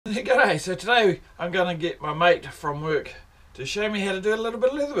G'day. So today I'm going to get my mate from work to show me how to do a little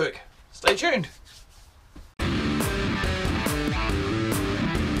bit of leather work. Stay tuned.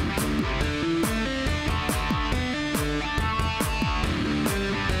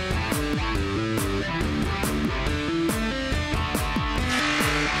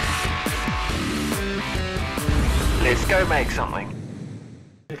 Let's go make something.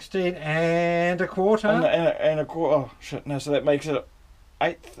 16 and a quarter. And a quarter. Oh shit! No, so that makes it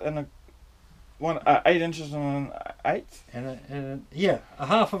 8 inches and an eighth. Yeah, a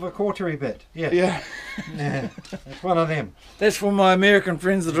half of a quartery bit. Yeah. Yeah. Yeah. That's one of them. That's for my American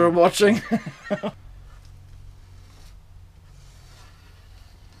friends that are watching.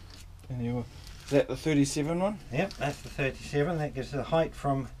 Anyway, is that the 37 one? Yep, that's the 37. That gives the height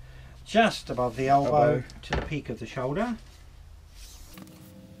from just above the elbow to the peak of the shoulder.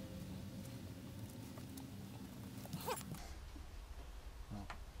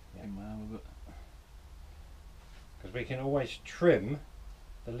 Because we can always trim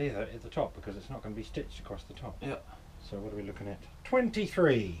the leather at the top because it's not going to be stitched across the top. Yeah. So what are we looking at?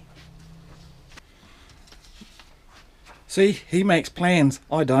 23. See, he makes plans.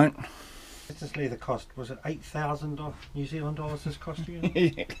 I don't. This leather cost, was it 8,000 New Zealand dollars this cost you?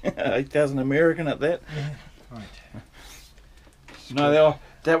 8,000 American at that. Yeah. Right. No,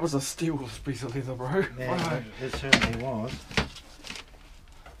 that was a steel piece of leather, bro. Yeah, it certainly was.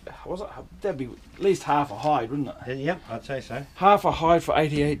 Was it? That'd be at least half a hide, wouldn't it? Yep, I'd say so. Half a hide for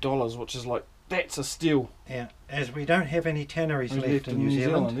 $88, which is like, that's a steal. Yeah, as we don't have any tanneries left in New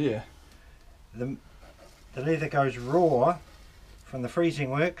Zealand, yeah. The leather goes raw from the freezing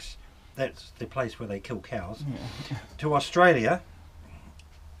works, that's the place where they kill cows, to Australia,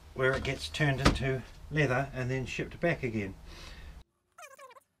 where it gets turned into leather and then shipped back again.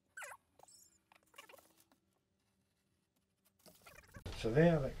 So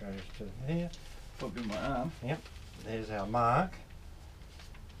there, that goes to there. Put in my arm. Yep, there's our mark.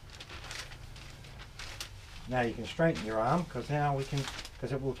 Now you can straighten your arm because now we can,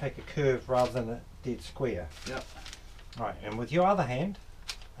 because it will take a curve rather than a dead square. Yep. Right, and with your other hand,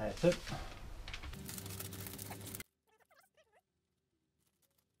 that's it.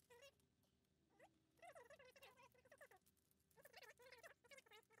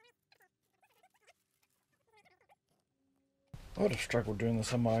 I would have struggled doing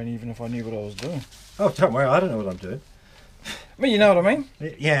this on my own even if I knew what I was doing. Oh, don't worry, I don't know what I'm doing. I mean, you know what I mean?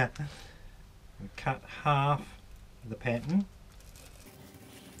 Yeah. We cut half the pattern.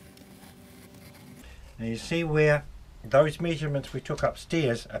 Now you see where those measurements we took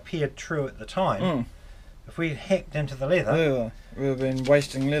upstairs appeared true at the time. If we hacked into the leather, we would have been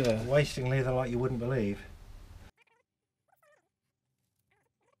wasting leather. Wasting leather like you wouldn't believe.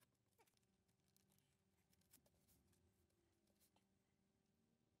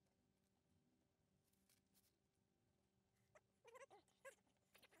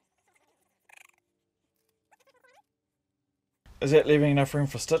 Is that leaving enough room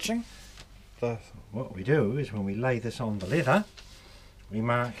for stitching? What we do is when we lay this on the leather, we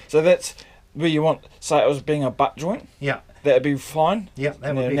mark. So that's where you want, say it was being a butt joint? Yeah. That'd be fine? Yeah,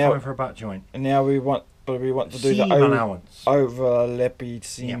 that would be fine for a butt joint. And now we want to do seam the allowance. Overlappy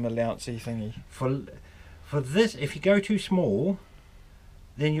seam allowance-y thingy. For this, if you go too small,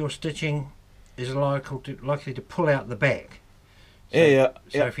 then your stitching is likely to pull out the back. So,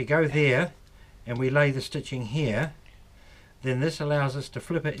 So if you go there and we lay the stitching here, then this allows us to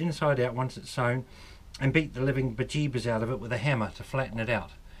flip it inside out once it's sewn and beat the living bejeebers out of it with a hammer to flatten it out.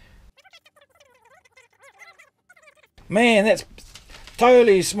 Man, that's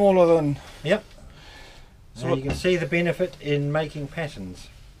totally smaller than... Yep. So now you can see the benefit in making patterns.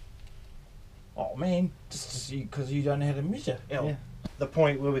 Oh man, just because you don't know how to measure. Yeah. The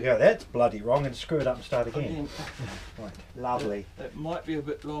point where we go, that's bloody wrong, and screw it up and start again. Right, lovely. That might be a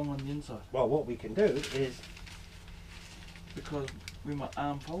bit long on the inside. Well, what we can do is... Because we might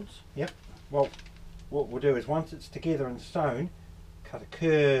arm folds. Yep. Well, what we'll do is once it's together and sewn, cut a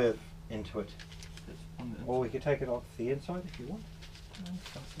curve into it. Or we could take it off the inside if you want.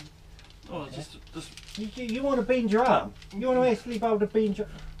 Oh, just You want to bend your arm. You want to actually be able to bend your...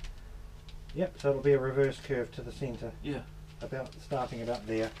 Yep, so it'll be a reverse curve to the centre. Yeah. Starting about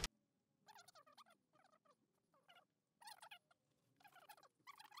there.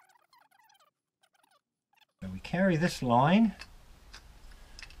 So we carry this line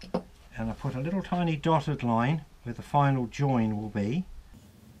and I put a little tiny dotted line where the final join will be.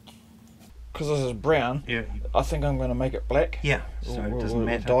 Because this is brown, I think I'm going to make it black. Yeah, so it doesn't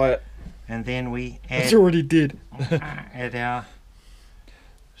matter. Dye it. And then we add, it's already dead. add our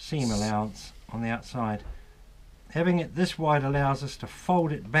seam allowance on the outside. having it this wide allows us to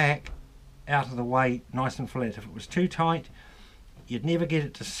fold it back out of the way nice and flat. If it was too tight, you'd never get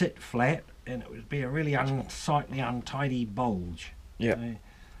it to sit flat, and it would be a really unsightly, untidy bulge. Yeah. So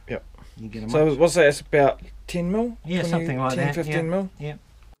Yep. you get a So what's that? It's about 10 mil? yeah, 20, something like 10, that. 15 yeah. mil? Yeah.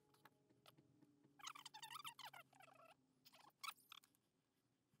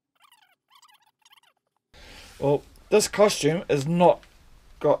 Well, this costume has not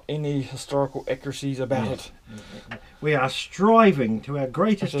got any historical accuracies about it. We are striving to our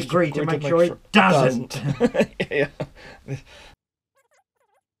greatest degree to make sure it doesn't. Yeah.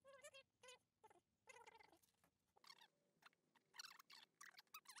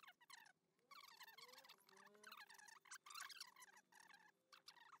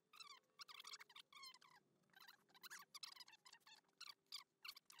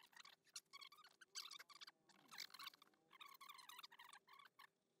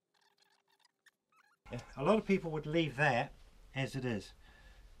 A lot of people would leave that as it is,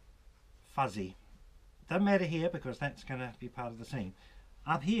 fuzzy. Doesn't matter here because that's going to be part of the scene.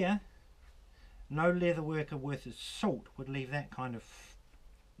 Up here, no leather worker worth his salt would leave that kind of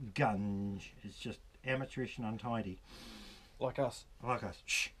gunge. It's just amateurish and untidy. Like us. Like us.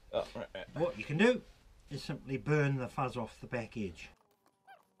 Shh. Oh, right. What you can do is simply burn the fuzz off the back edge.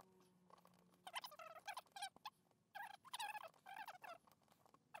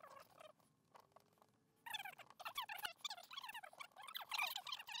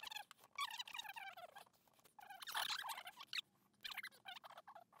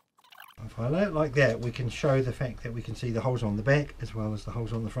 If I lay it like that, we can show the fact that we can see the holes on the back as well as the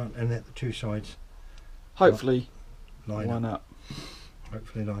holes on the front, and that the two sides Hopefully line up.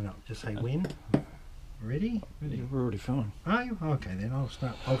 Hopefully line up. Just say when. Ready? Ready. We're already filming. Are you? Okay, then I'll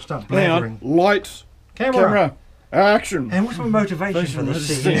start Hang blathering. on. Lights. Camera. Action. And what's my motivation for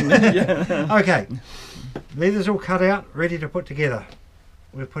this scene? Yeah. Okay, leather's all cut out, ready to put together.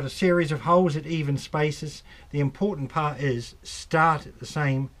 We've put a series of holes at even spaces. The important part is start at the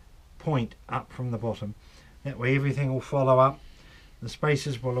same point up from the bottom. That way everything will follow up. The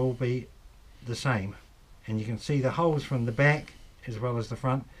spaces will all be the same. And you can see the holes from the back as well as the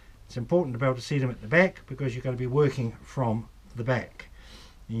front. It's important to be able to see them at the back because you're going to be working from the back.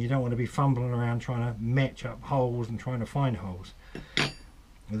 And you don't want to be fumbling around trying to match up holes and trying to find holes.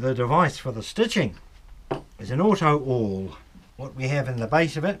 The device for the stitching is an auto awl. What we have in the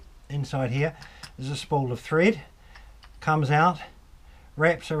base of it, inside here, is a spool of thread. Comes out,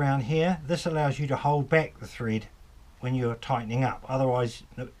 wraps around here. This allows you to hold back the thread when you're tightening up. Otherwise,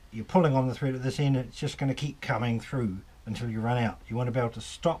 you're pulling on the thread at this end and it's just going to keep coming through until you run out. You want to be able to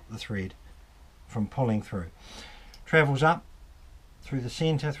stop the thread from pulling through. Travels up through the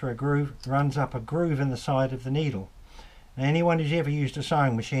center, through a groove, runs up a groove in the side of the needle. Now, anyone who's ever used a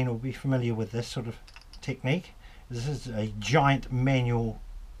sewing machine will be familiar with this sort of technique. This is a giant manual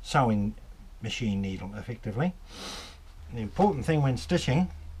sewing machine needle, effectively. The important thing when stitching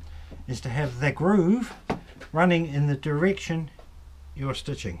is to have the groove running in the direction you're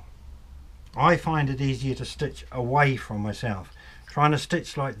stitching. I find it easier to stitch away from myself. Trying to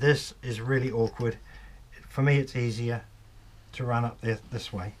stitch like this is really awkward. For me, it's easier to run up there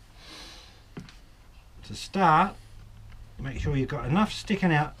this way. To start, make sure you've got enough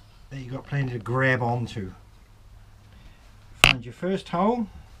sticking out that you've got plenty to grab onto. Find your first hole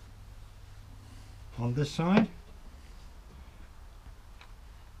on this side,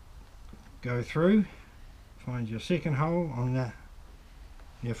 go through, find your second hole on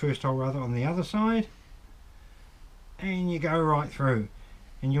your first hole rather on the other side, and you go right through.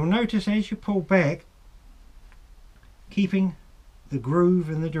 And you'll notice as you pull back, keeping the groove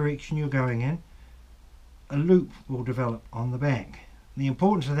in the direction you're going in, a loop will develop on the back. The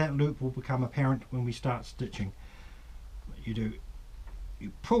importance of that loop will become apparent when we start stitching. What you do,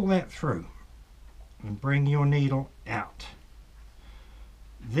 you pull that through and bring your needle out.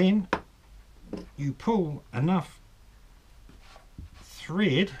 Then you pull enough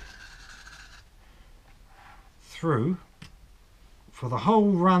thread through for the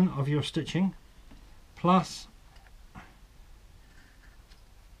whole run of your stitching, plus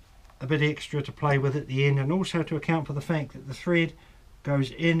a bit extra to play with at the end, and also to account for the fact that the thread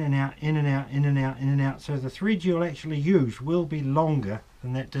goes in and out, in and out, in and out, in and out, so the thread you'll actually use will be longer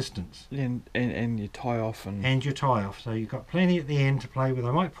than that distance. And you tie off. And you tie off, so you've got plenty at the end to play with.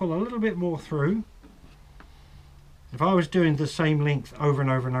 I might pull a little bit more through. If I was doing the same length over and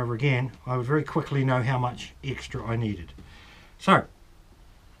over and over again, I would very quickly know how much extra I needed. So,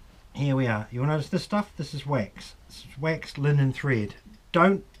 here we are. You'll notice this stuff, this is wax. This is waxed linen thread.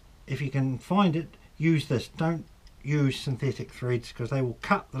 Don't, if you can find it, use this. Don't use synthetic threads because they will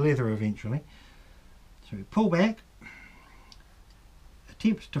cut the leather eventually. So we pull back,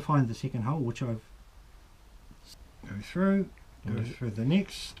 attempt to find the second hole, which I've go through the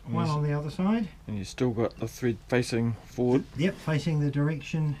next one on the other side. And you've still got the thread facing forward. Yep, facing the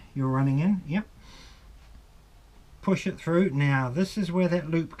direction you're running in. Yep. Push it through. Now this is where that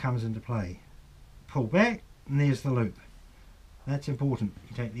loop comes into play. Pull back and there's the loop. That's important.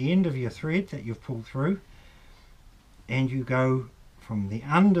 You take the end of your thread that you've pulled through and you go from the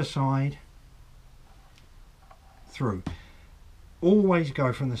underside through. Always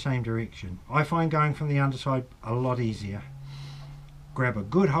go from the same direction. I find going from the underside a lot easier. Grab a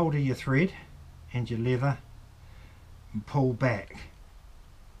good hold of your thread and your leather and pull back.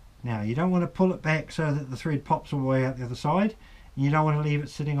 Now you don't want to pull it back so that the thread pops all the way out the other side, and you don't want to leave it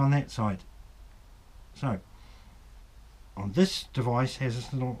sitting on that side. So on this device has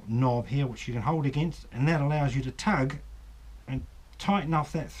this little knob here which you can hold against, and that allows you to tug and tighten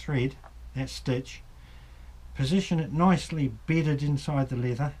off that thread, that stitch, position it nicely bedded inside the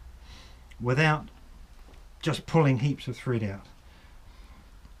leather without just pulling heaps of thread out.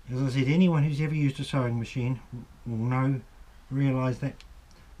 As I said, anyone who's ever used a sewing machine will realise that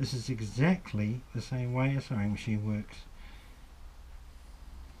this is exactly the same way a sewing machine works.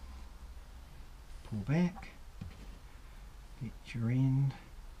 Pull back, get your end,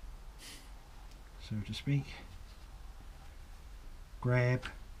 so to speak, grab,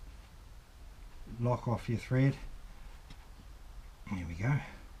 lock off your thread, there we go,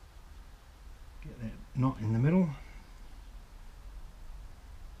 get that knot in the middle.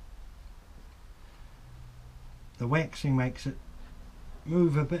 The waxing makes it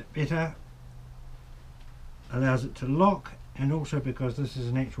move a bit better, allows it to lock, and also because this is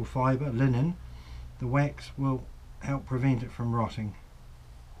an actual fibre, linen, the wax will help prevent it from rotting.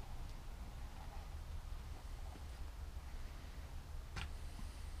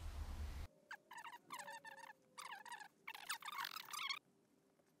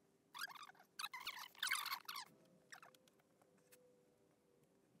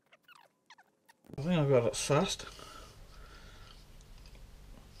 I think I've got it sussed.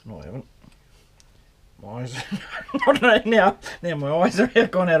 No, I haven't. My eyes. I don't know now. My eyes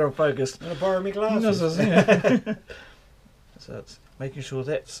have gone out of focus. Want to borrow me glasses? So it's making sure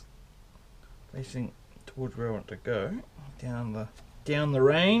that's facing towards where I want to go, down the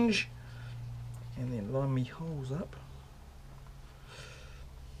range, and then line me holes up.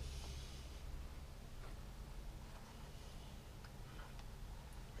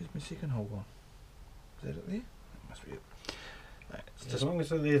 Where's my second hole gone? Is that it there? That must be it. No, it's as long as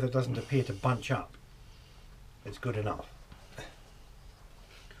the leather doesn't appear to bunch up, it's good enough.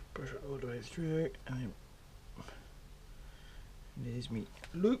 Push it all the way through, and then there's me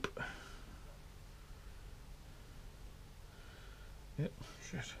loop. Yep,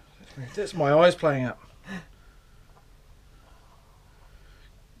 shit. That's my eyes playing up.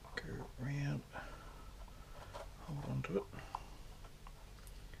 Go round, hold on to it,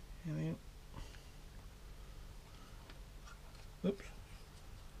 and then, oops.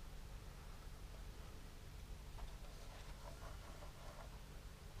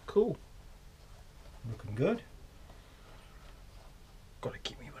 Cool. Looking good. Got to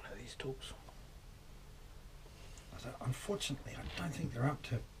get me one of these tools. Unfortunately, I don't think they're up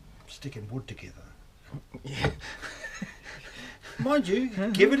to sticking wood together. Yeah. Mind you,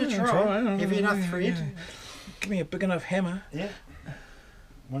 give it a try. Have you enough thread? Yeah. Give me a big enough hammer. Yeah.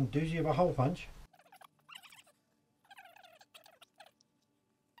 One doozy of a hole punch.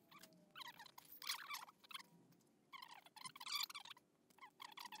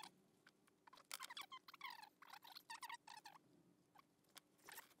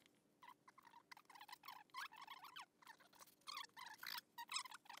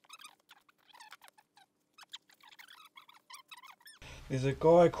 There's a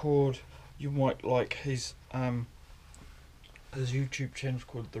guy called, you might like his YouTube channel's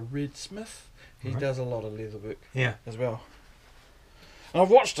called The Red Smith. He does a lot of leather work as well. And I've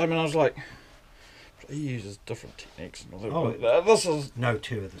watched him and I was like, he uses different techniques and all that. But this is no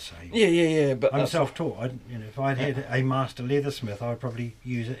two are the same. Yeah. But I'm self-taught. If I'd had a master leathersmith, I'd probably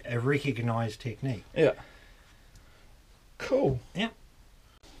use a recognised technique. Yeah. Cool. Yeah.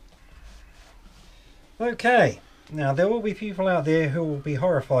 Okay. Now there will be people out there who will be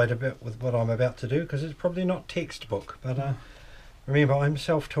horrified a bit with what I'm about to do because it's probably not textbook, but remember I'm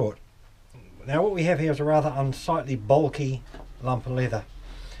self-taught. Now what we have here is a rather unsightly bulky lump of leather.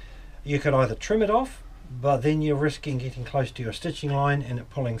 You could either trim it off, but then you're risking getting close to your stitching line and it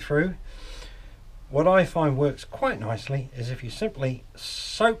pulling through. What I find works quite nicely is if you simply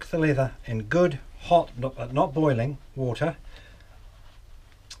soak the leather in good hot, not boiling water,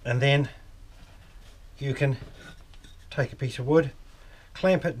 and then you can take a piece of wood,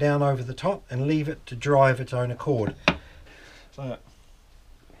 clamp it down over the top and leave it to dry of its own accord. So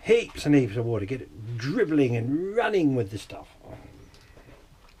heaps and heaps of water, get it dribbling and running with the stuff.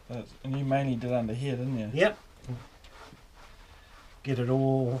 and you mainly did under here, didn't you? Yep. Get it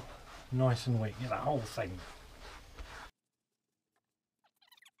all nice and wet, get the whole thing.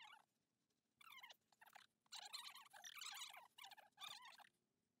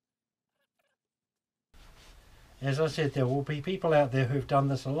 As I said, there will be people out there who've done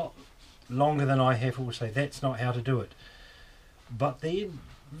this a lot longer than I have who will say that's not how to do it. But the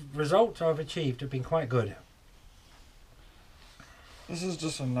results I've achieved have been quite good. This is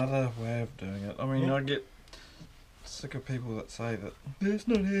just another way of doing it. I mean, Yeah. I get sick of people that say that that's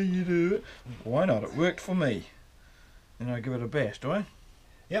not how you do it. Why not? It worked for me. And I give it a bash, do I?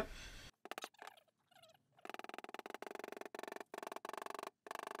 Yep.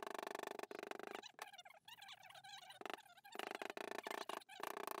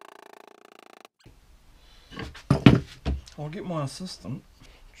 I'll get my assistant.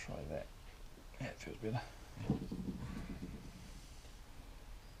 Try that. That feels better.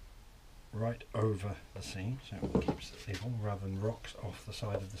 Right over the seam, so it keeps it level rather than rocks off the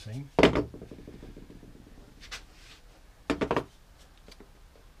side of the seam.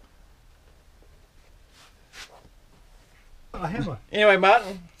 I have one. Anyway,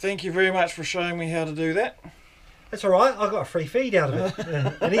 Martin, thank you very much for showing me how to do that. That's alright, I got a free feed out of it.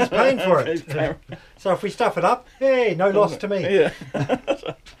 And he's paying for it. He's paying. So if we stuff it up, hey, no loss to me. Yeah.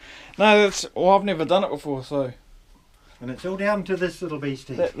 No, that's. Well, I've never done it before, so. And it's all down to this little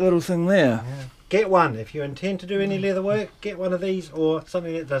beastie. That little thing there. Yeah. Get one. If you intend to do any leather work, get one of these or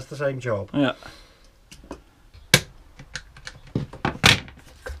something that does the same job. Yeah.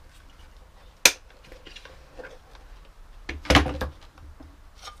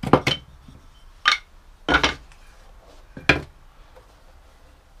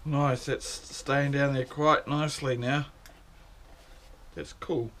 Nice, that's staying down there quite nicely now. That's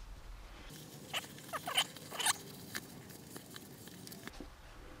cool.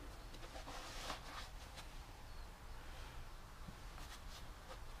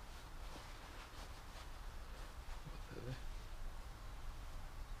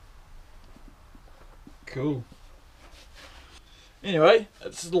 Cool. Anyway,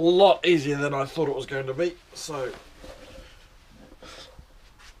 it's a lot easier than I thought it was going to be, so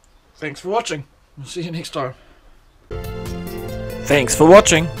thanks for watching. We'll see you next time. Thanks for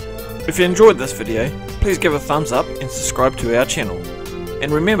watching. If you enjoyed this video, please give a thumbs up and subscribe to our channel. And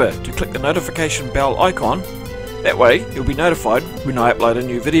remember to click the notification bell icon, that way you'll be notified when I upload a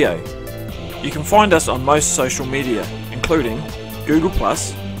new video. You can find us on most social media, including Google+,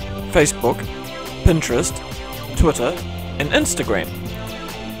 Facebook, Pinterest, Twitter and Instagram.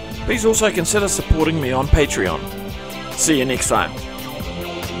 Please also consider supporting me on Patreon. See you next time.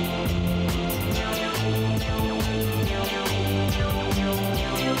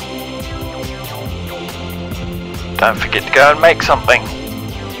 Don't forget to go and make something.